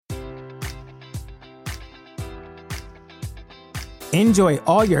Enjoy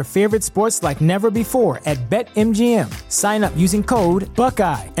all your favorite sports like never before at BetMGM. Sign up using code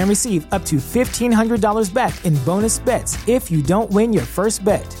Buckeye and receive up to $1,500 back in bonus bets if you don't win your first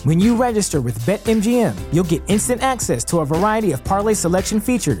bet. When you register with BetMGM, you'll get instant access to a variety of parlay selection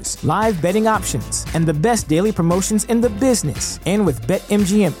features, live betting options, and the best daily promotions in the business. And with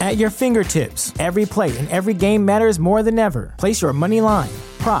BetMGM at your fingertips, every play and every game matters more than ever. Place your money line,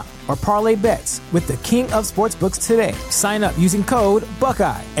 prop, or parlay bets with the king of sportsbooks today. Sign up using code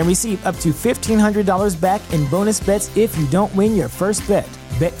Buckeye and receive up to $1,500 back in bonus bets if you don't win your first bet.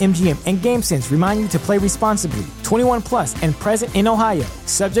 BetMGM and GameSense remind you to play responsibly. 21 plus and present in Ohio,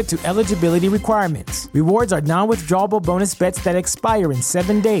 subject to eligibility requirements. Rewards are non-withdrawable bonus bets that expire in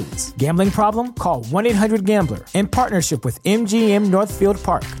 7 days. Gambling problem? Call 1-800-GAMBLER. In partnership with MGM Northfield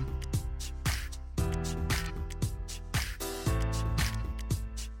Park.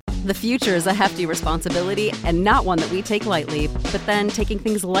 The future is a hefty responsibility and not one that we take lightly. But then taking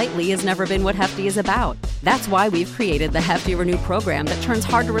things lightly has never been what Hefty is about. That's why we've created the Hefty Renew program that turns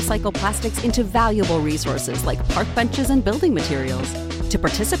hard-to-recycle plastics into valuable resources like park benches and building materials. To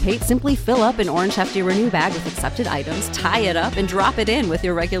participate, simply fill up an orange Hefty Renew bag with accepted items, tie it up, and drop it in with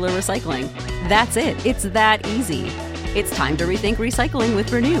your regular recycling. That's it. It's that easy. It's time to rethink recycling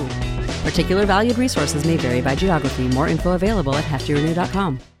with Renew. Particular valued resources may vary by geography. More info available at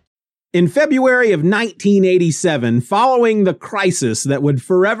heftyrenew.com. In February of 1987, following the crisis that would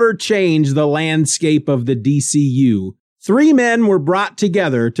forever change the landscape of the DCU, 3 men were brought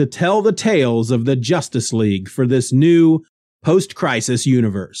together to tell the tales of the Justice League for this new post-crisis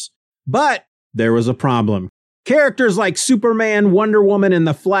universe. But there was a problem. Characters like Superman, Wonder Woman, and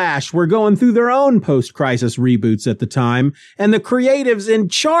The Flash were going through their own post-crisis reboots at the time, and the creatives in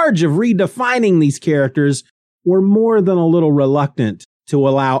charge of redefining these characters were more than a little reluctant to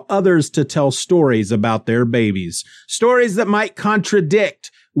allow others to tell stories about their babies, stories that might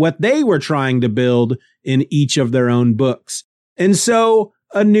contradict what they were trying to build in each of their own books. And so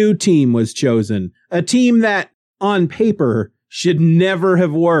a new team was chosen, a team that on paper should never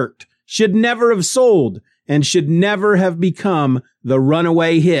have worked, should never have sold, and should never have become the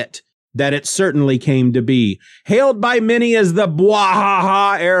runaway hit that it certainly came to be. Hailed by many as the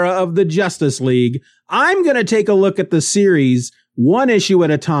bwahaha era of the Justice League, I'm going to take a look at the series one issue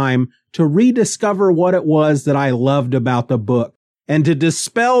at a time to rediscover what it was that I loved about the book and to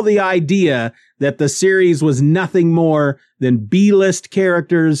dispel the idea that the series was nothing more than B-list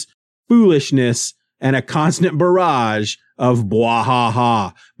characters, foolishness, and a constant barrage of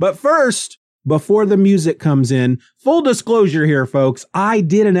bwahaha. But first, before the music comes in, full disclosure here, folks, I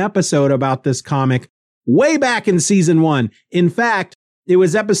did an episode about this comic way back in season 1. In fact, it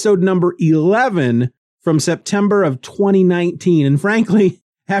was episode number 11 from September of 2019. And frankly,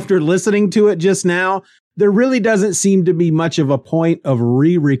 after listening to it just now, there really doesn't seem to be much of a point of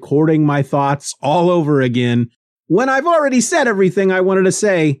re-recording my thoughts all over again when I've already said everything I wanted to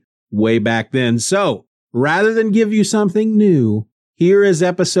say way back then. So rather than give you something new, here is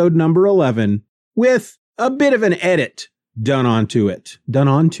episode number 11 with a bit of an edit done to it.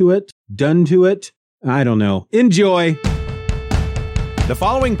 I don't know. Enjoy. The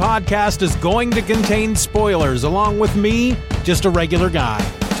following podcast is going to contain spoilers, along with me, just a regular guy,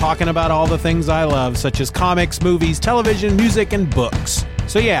 talking about all the things I love, such as comics, movies, television, music, and books.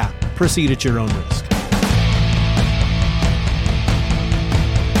 So yeah, proceed at your own risk.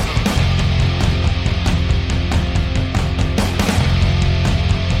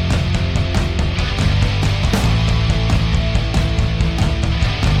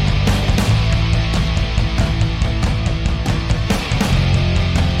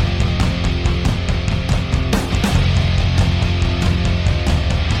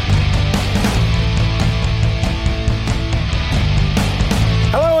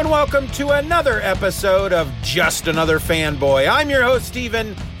 Welcome to another episode of Just Another Fanboy. I'm your host,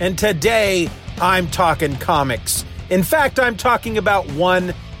 Steven, and today I'm talking comics. In fact, I'm talking about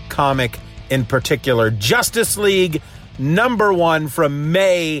one comic in particular, Justice League #1 from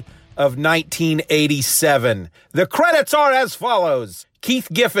May of 1987. The credits are as follows. Keith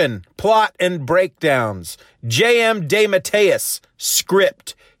Giffen, plot and breakdowns. J.M. DeMatteis,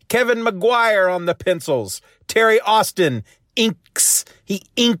 script. Kevin Maguire on the pencils. Terry Austin, inks. He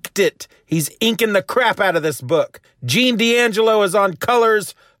inked it. He's inking the crap out of this book. Gene D'Angelo is on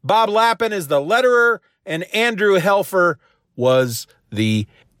colors. Bob Lappin is the letterer. And Andrew Helfer was the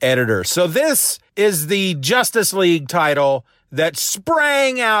editor. So this is the Justice League title that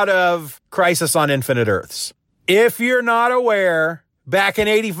sprang out of Crisis on Infinite Earths. If you're not aware, back in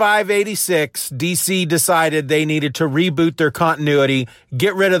 85, 86, DC decided they needed to reboot their continuity,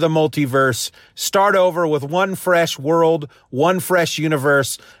 get rid of the multiverse, start over with one fresh world, one fresh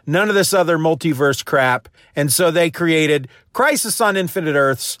universe, none of this other multiverse crap. And so they created Crisis on Infinite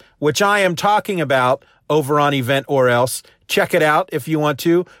Earths, which I am talking about over on Event or Else. Check it out if you want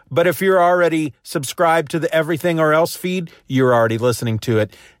to. But if you're already subscribed to the Everything or Else feed, you're already listening to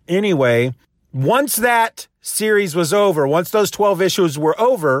it. Anyway, once that series was over, once those 12 issues were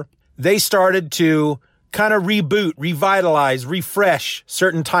over, they started to kind of reboot, revitalize, refresh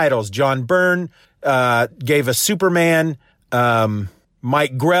certain titles. John Byrne gave us Superman.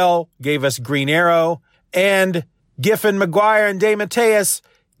 Mike Grell gave us Green Arrow. And Giffen McGuire and DeMatteis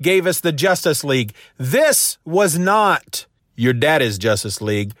gave us the Justice League. This was not your daddy's Justice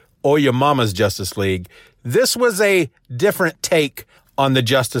League or your mama's Justice League. This was a different take on the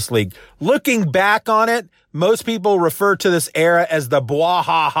Justice League. Looking back on it, most people refer to this era as the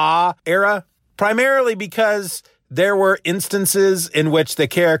blah-ha-ha era, primarily because there were instances in which the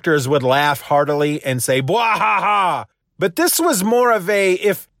characters would laugh heartily and say blah-ha-ha. But this was more of a,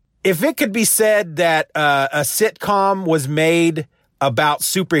 if it could be said that a sitcom was made about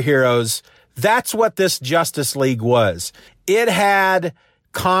superheroes, that's what this Justice League was. It had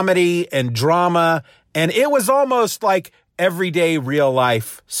comedy and drama, and it was almost like everyday real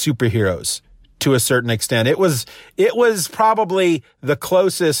life superheroes to a certain extent. It was probably the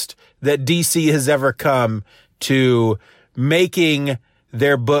closest that DC has ever come to making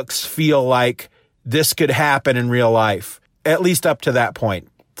their books feel like this could happen in real life, at least up to that point,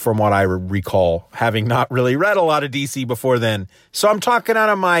 from what I recall, having not really read a lot of DC before then. So I'm talking out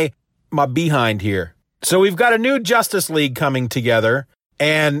of my behind here. So we've got a new Justice League coming together,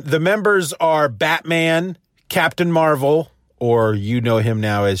 and the members are Batman, Captain Marvel, or you know him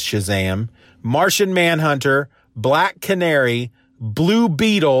now as Shazam, Martian Manhunter, Black Canary, Blue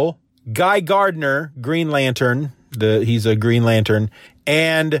Beetle, Guy Gardner, Green Lantern, he's a Green Lantern,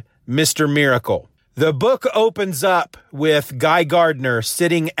 and Mr. Miracle. The book opens up with Guy Gardner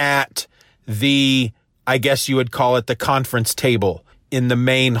sitting at the, I guess you would call it the conference table in the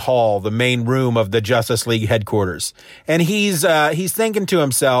main hall, the main room of the Justice League headquarters. And he's thinking to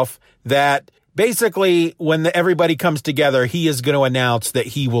himself that basically when everybody comes together, he is going to announce that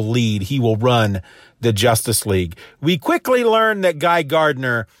he will lead, he will run the Justice League. We quickly learn that Guy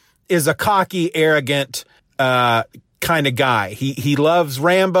Gardner is a cocky, arrogant, kind of guy. He loves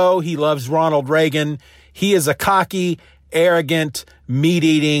Rambo. He loves Ronald Reagan. He is a cocky, arrogant,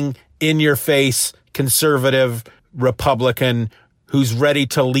 meat-eating, in-your-face, conservative Republican who's ready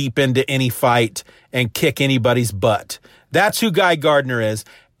to leap into any fight and kick anybody's butt. That's who Guy Gardner is.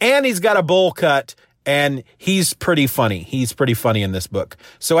 And he's got a bowl cut, and he's pretty funny. He's pretty funny in this book.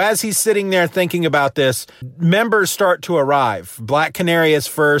 So as he's sitting there thinking about this, members start to arrive. Black Canary is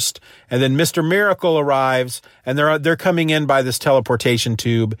first, and then Mr. Miracle arrives, and they're coming in by this teleportation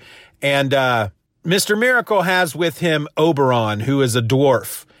tube. And Mr. Miracle has with him Oberon, who is a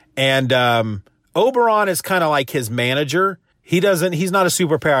dwarf. And Oberon is kind of like his manager. He's not a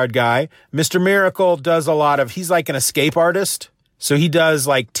superpowered guy. Mr. Miracle does he's like an escape artist. So he does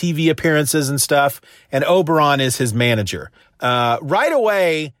like TV appearances and stuff, and Oberon is his manager. Right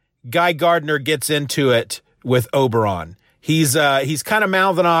away, Guy Gardner gets into it with Oberon. He's kind of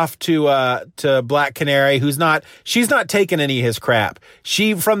mouthing off to Black Canary, she's not taking any of his crap.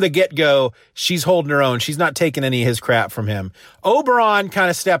 From the get-go, she's holding her own. She's not taking any of his crap from him. Oberon kind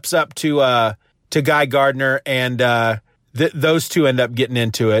of steps up to Guy Gardner, and those two end up getting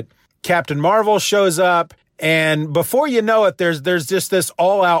into it. Captain Marvel shows up. And before you know it, there's just this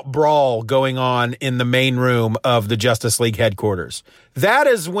all-out brawl going on in the main room of the Justice League headquarters. That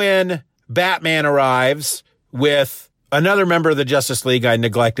is when Batman arrives with another member of the Justice League I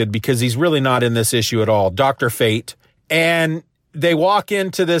neglected because he's really not in this issue at all, Dr. Fate. And they walk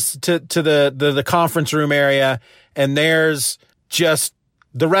into this to the conference room area, and there's just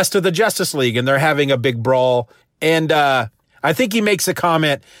the rest of the Justice League, and they're having a big brawl. And I think he makes a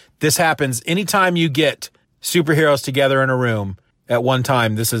comment, this happens anytime you get superheroes together in a room at one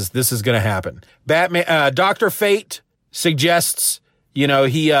time. This is going to happen. Dr. Fate suggests,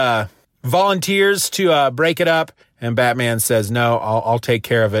 he volunteers to break it up, and Batman says, no, I'll take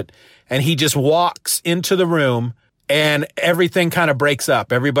care of it. And he just walks into the room, and everything kind of breaks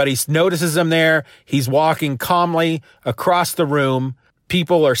up. Everybody notices him there. He's walking calmly across the room.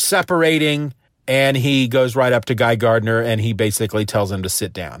 People are separating. And he goes right up to Guy Gardner, and he basically tells him to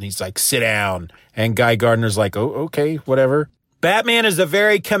sit down. He's like, sit down. And Guy Gardner's like, oh, okay, whatever. Batman is a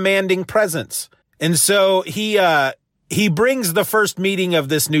very commanding presence. And so he he brings the first meeting of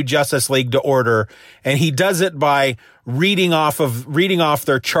this new Justice League to order, and he does it by reading off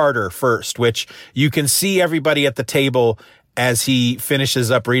their charter first, which you can see everybody at the table as he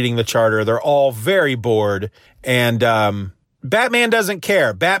finishes up reading the charter. They're all very bored, and Batman doesn't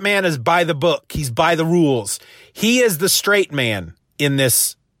care. Batman is by the book. He's by the rules. He is the straight man in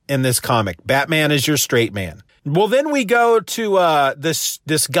this comic. Batman is your straight man. Well, then we go to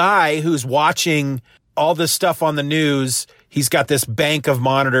this guy who's watching all this stuff on the news. He's got this bank of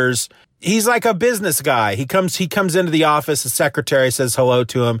monitors. He's like a business guy. He comes into the office. The secretary says hello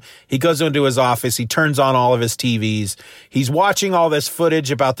to him. He goes into his office. He turns on all of his TVs. He's watching all this footage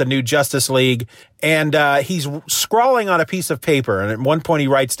about the new Justice League, and he's scrawling on a piece of paper. And at one point, he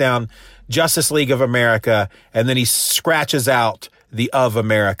writes down Justice League of America, and then he scratches out the of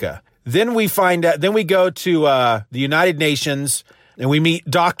America. Then we find out. Then we go to the United Nations, and we meet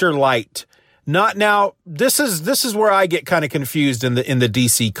Dr. Light. Not now. This is where I get kind of confused in the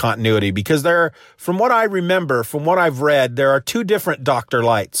DC continuity, because from what I remember, from what I've read, there are two different Dr.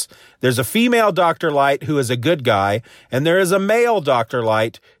 Lights. There's a female Dr. Light who is a good guy, and there is a male Dr.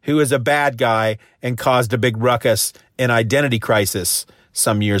 Light who is a bad guy and caused a big ruckus in Identity Crisis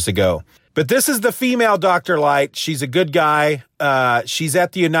some years ago. But this is the female Dr. Light. She's a good guy. She's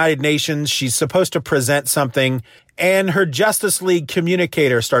at the United Nations. She's supposed to present something, and her Justice League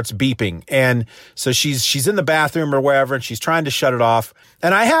communicator starts beeping. And so she's in the bathroom or wherever, and she's trying to shut it off.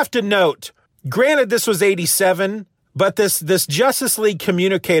 And I have to note, granted, this was 87, but this Justice League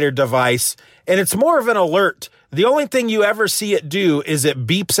communicator device, and it's more of an alert. The only thing you ever see it do is it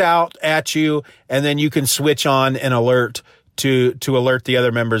beeps out at you, and then you can switch on an alert to alert the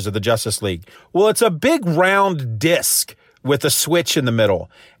other members of the Justice League. Well, it's a big round disc with a switch in the middle.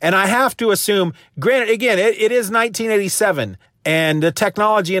 And I have to assume, granted, again, it is 1987, and the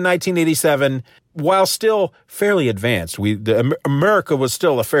technology in 1987, while still fairly advanced, America was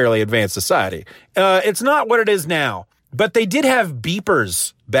still a fairly advanced society. It's not what it is now, but they did have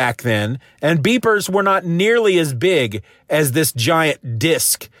beepers back then, and beepers were not nearly as big as this giant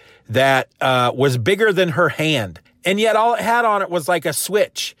disc that was bigger than her hand. And yet all it had on it was like a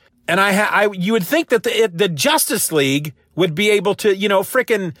switch. And you would think that the Justice League would be able to,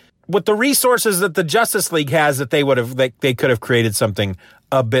 frickin' with the resources that the Justice League has, that they could have created something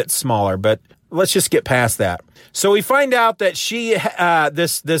a bit smaller. But let's just get past that. So we find out that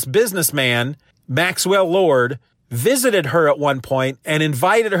this businessman, Maxwell Lord, visited her at one point and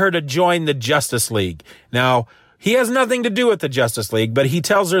invited her to join the Justice League. Now, he has nothing to do with the Justice League, but he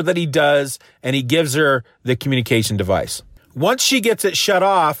tells her that he does, and he gives her the communication device. Once she gets it shut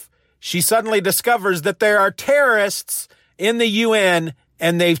off, she suddenly discovers that there are terrorists in the UN,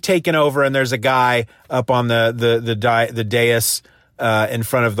 and they've taken over, and there's a guy up on the dais in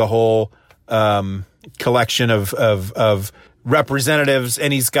front of the whole collection of representatives,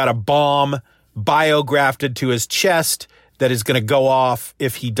 and he's got a bomb biografted to his chest that is going to go off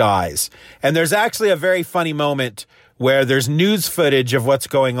if he dies. And there's actually a very funny moment where there's news footage of what's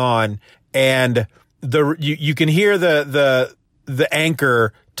going on, and you can hear the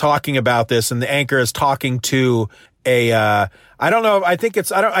anchor talking about this, and the anchor is talking to I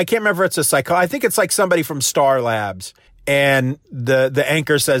can't remember if it's a psychologist. I think it's like somebody from Star Labs. And the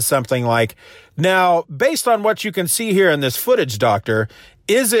anchor says something like, now, based on what you can see here in this footage, Doctor,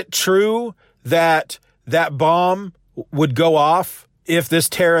 is it true that bomb would go off if this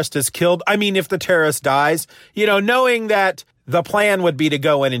terrorist is killed? I mean, if the terrorist dies, knowing that the plan would be to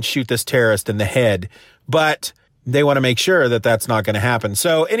go in and shoot this terrorist in the head, but they want to make sure that that's not going to happen.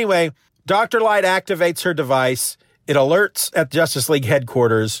 So anyway, Dr. Light activates her device. It alerts at Justice League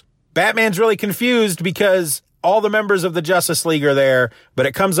headquarters. Batman's really confused because all the members of the Justice League are there, but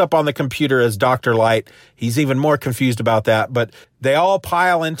it comes up on the computer as Dr. Light. He's even more confused about that, but they all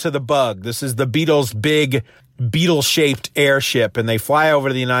pile into the Bug. This is the Beetle's big beetle-shaped airship, and they fly over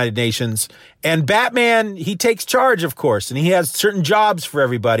to the United Nations. And Batman, he takes charge, of course, and he has certain jobs for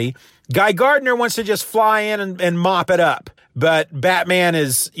everybody. Guy Gardner wants to just fly in and mop it up. But Batman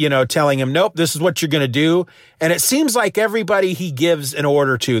is, telling him, nope, this is what you're going to do. And it seems like everybody he gives an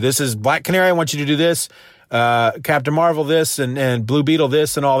order to. This is Black Canary, I want you to do this. Captain Marvel this, and Blue Beetle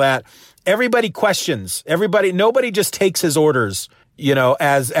this, and all that. Everybody questions. Nobody just takes his orders,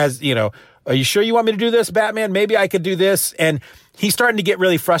 are you sure you want me to do this, Batman? Maybe I could do this. And he's starting to get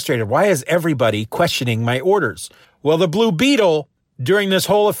really frustrated. Why is everybody questioning my orders? Well, the Blue Beetle, during this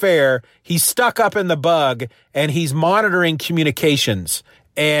whole affair, he's stuck up in the Bug, and he's monitoring communications.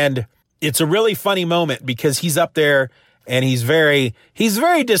 And it's a really funny moment because he's up there, and he's very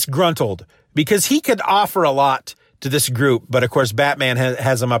disgruntled because he could offer a lot to this group. But of course, Batman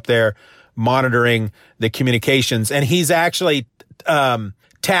has him up there monitoring the communications. And he's actually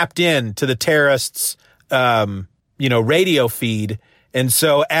tapped in to the terrorists' radio feed. And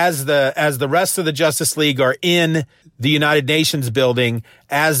so as the rest of the Justice League are in the United Nations building,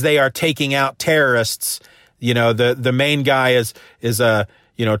 as they are taking out terrorists, the main guy is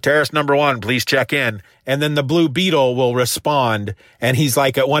terrorist number 1, please check in. And then the Blue Beetle will respond. And he's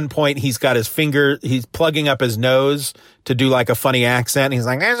like, at one point, he's got his finger, he's plugging up his nose to do like a funny accent. He's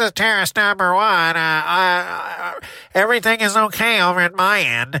like, this is terrorist number 1. Everything is okay over at my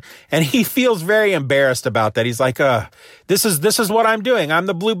end. And he feels very embarrassed about that. He's like, this is what I'm doing. I'm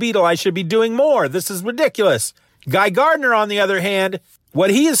the Blue Beetle. I should be doing more. This is ridiculous. Guy Gardner, on the other hand, what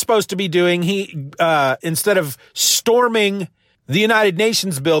he is supposed to be doing, he instead of storming the United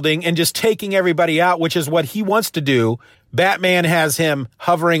Nations building and just taking everybody out, which is what he wants to do, Batman has him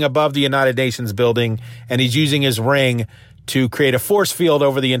hovering above the United Nations building, and he's using his ring to create a force field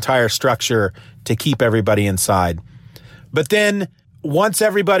over the entire structure to keep everybody inside. But then once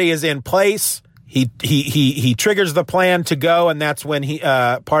everybody is in place, he triggers the plan to go, and that's when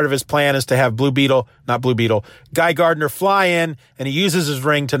part of his plan is to have Guy Gardner fly in, and he uses his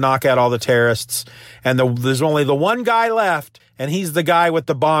ring to knock out all the terrorists. And there's only the one guy left, and he's the guy with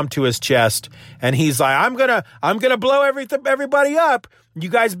the bomb to his chest. And he's like, I'm gonna blow everybody up. You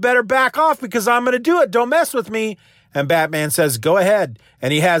guys better back off because I'm gonna do it. Don't mess with me. And Batman says, go ahead.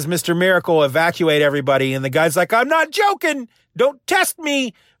 And he has Mr. Miracle evacuate everybody. And the guy's like, I'm not joking. Don't test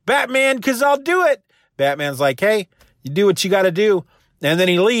me, Batman, because I'll do it. Batman's like, hey, you do what you got to do. And then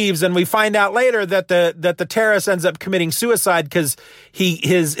he leaves, and we find out later that the terrorist ends up committing suicide because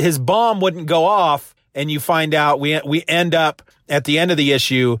his bomb wouldn't go off. And you find out we end up at the end of the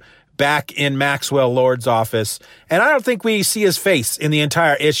issue back in Maxwell Lord's office. And I don't think we see his face in the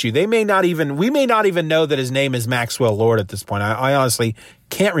entire issue. We may not even know that his name is Maxwell Lord at this point. I honestly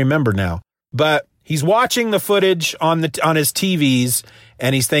can't remember now. But he's watching the footage on his TVs,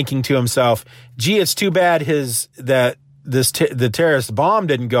 and he's thinking to himself, gee, it's too bad the terrorist bomb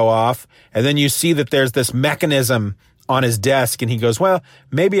didn't go off. And then you see that there's this mechanism on his desk, and he goes, well,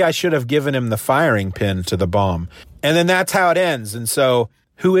 maybe I should have given him the firing pin to the bomb. And then that's how it ends. And so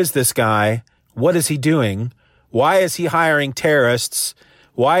who is this guy? What is he doing? Why is he hiring terrorists?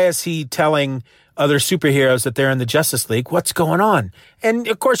 Why is he telling other superheroes that they're in the Justice League? What's going on? And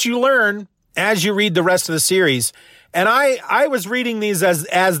of course you learn as you read the rest of the series. And I was reading these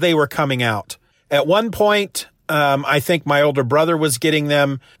as they were coming out. At one point, I think my older brother was getting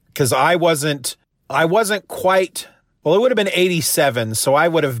them because I wasn't quite, well, it would have been 87. So I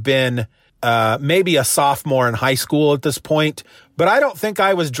would have been maybe a sophomore in high school at this point. But I don't think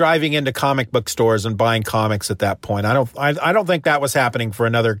I was driving into comic book stores and buying comics at that point. I don't think that was happening for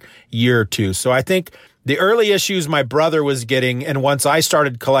another year or two. So I think the early issues my brother was getting, and once I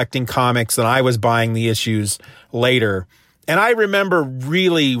started collecting comics, then I was buying the issues later. And I remember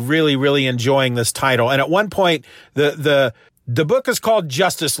really, really, really enjoying this title. And at one point, the book is called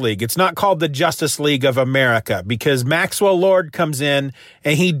Justice League. It's not called the Justice League of America because Maxwell Lord comes in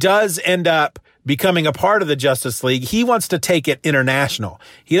and he does end up becoming a part of the Justice League. He wants to take it international.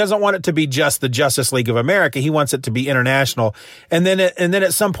 He doesn't want it to be just the Justice League of America. He wants it to be international. And then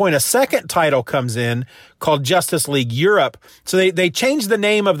at some point, a second title comes in called Justice League Europe. So they changed the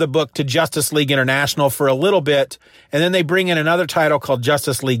name of the book to Justice League International for a little bit. And then they bring in another title called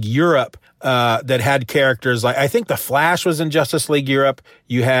Justice League Europe that had characters like, I think the Flash was in Justice League Europe.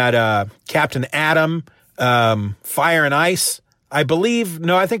 You had Captain Atom, Fire and Ice. I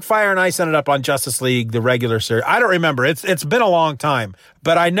think Fire and Ice ended up on Justice League, the regular series. I don't remember. It's been a long time.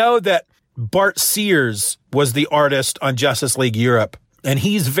 But I know that Bart Sears was the artist on Justice League Europe. And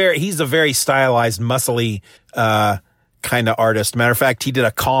he's a very stylized, muscly kind of artist. Matter of fact, he did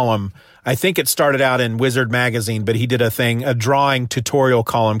a column. I think it started out in Wizard Magazine, but he did a drawing tutorial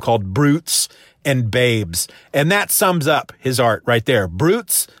column called Brutes and Babes. And that sums up his art right there.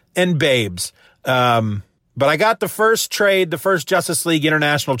 Brutes and Babes. But I got the first Justice League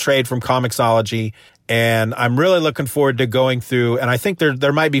International trade from Comixology, and I'm really looking forward to going through, and I think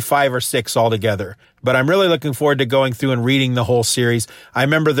there might be 5 or 6 altogether, but I'm really looking forward to going through and reading the whole series. I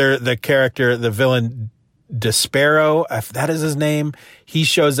remember the character, the villain, Despero, if that is his name. He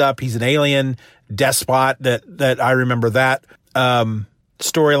shows up. He's an alien despot that I remember that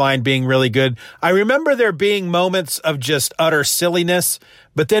storyline being really good. I remember there being moments of just utter silliness,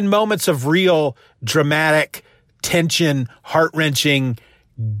 but then moments of real dramatic tension, heart-wrenching,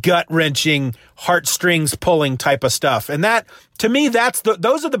 gut-wrenching, heartstrings pulling type of stuff. And that, to me,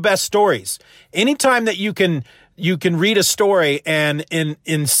 those are the best stories. Anytime that you can read a story and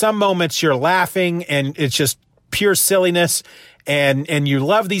in some moments you're laughing and it's just pure silliness, and you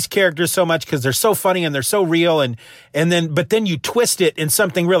love these characters so much because they're so funny and they're so real, but then you twist it and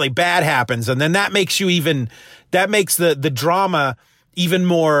something really bad happens, and then that makes the drama even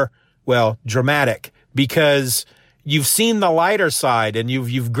more, well, dramatic, because you've seen the lighter side and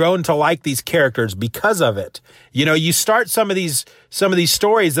you've grown to like these characters because of it. You know, you start some of these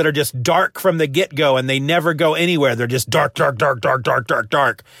stories that are just dark from the get-go and they never go anywhere. They're just dark.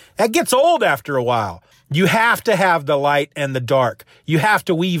 That gets old after a while. You have to have the light and the dark. You have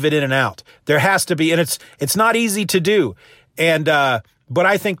to weave it in and out. There has to be, and it's not easy to do. And but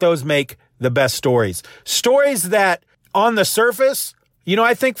I think those make the best stories. Stories that on the surface, you know,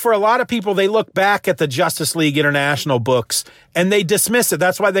 I think for a lot of people, they look back at the Justice League International books and they dismiss it.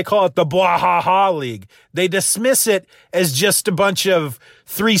 That's why they call it the Blah-Ha-Ha League. They dismiss it as just a bunch of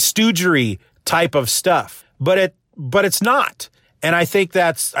Three Stoogery type of stuff, but it's not. And I think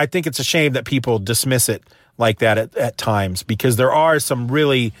it's a shame that people dismiss it like that at times, because there are some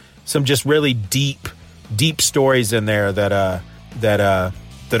just really deep stories in there that are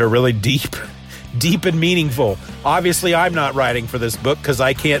really deep and meaningful. Obviously, I'm not writing for this book because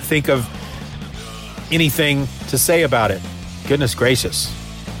I can't think of anything to say about it. Goodness gracious.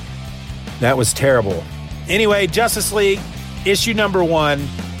 That was terrible. Anyway, Justice League, issue number 1.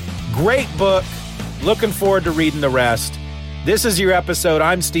 Great book. Looking forward to reading the rest. This is your episode.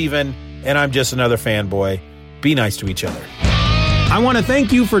 I'm Steven, and I'm just another fanboy. Be nice to each other. I want to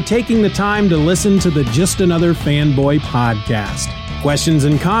thank you for taking the time to listen to the Just Another Fanboy podcast. Questions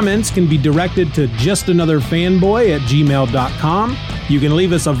and comments can be directed to justanotherfanboy@gmail.com. You can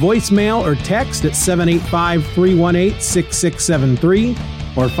leave us a voicemail or text at 785-318-6673,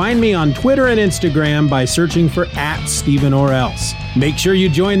 or find me on Twitter and Instagram by searching for @StevenOrElse. Make sure you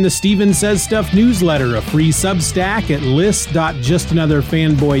join the Steven Says Stuff newsletter, a free Substack at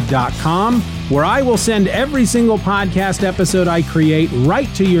list.justanotherfanboy.com, where I will send every single podcast episode I create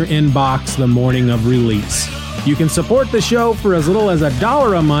right to your inbox the morning of release. You can support the show for as little as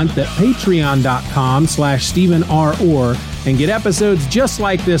 $1 a month at patreon.com/StevenROr and get episodes just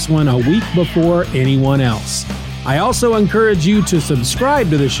like this one a week before anyone else. I also encourage you to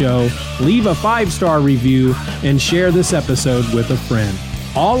subscribe to the show, leave a 5-star review, and share this episode with a friend.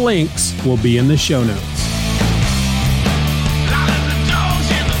 All links will be in the show notes.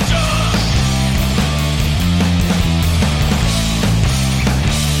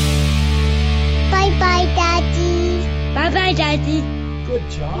 Bye-bye, Daddy. Bye-bye, Daddy. Good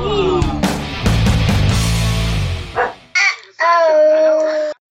job.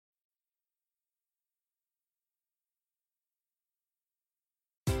 Uh-oh.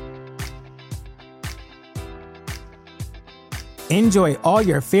 Enjoy all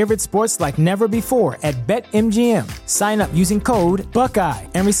your favorite sports like never before at BetMGM. Sign up using code Buckeye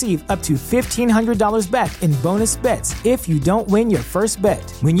and receive up to $1,500 back in bonus bets if you don't win your first bet.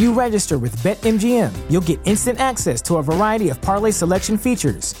 When you register with BetMGM, you'll get instant access to a variety of parlay selection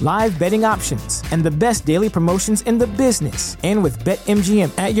features, live betting options, and the best daily promotions in the business. And with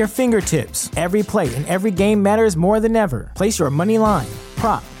BetMGM at your fingertips, every play and every game matters more than ever. Place your money line,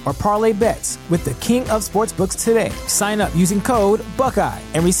 prop, or parlay bets with the king of sportsbooks today. Sign up using code Buckeye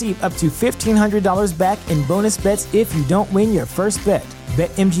and receive up to $1,500 back in bonus bets if you don't win your first bet.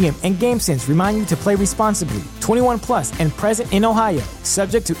 BetMGM and GameSense remind you to play responsibly. 21 plus and present in Ohio,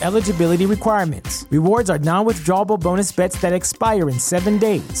 subject to eligibility requirements. Rewards are non-withdrawable bonus bets that expire in 7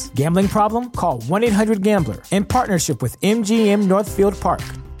 days. Gambling problem? Call 1-800-GAMBLER in partnership with MGM Northfield Park.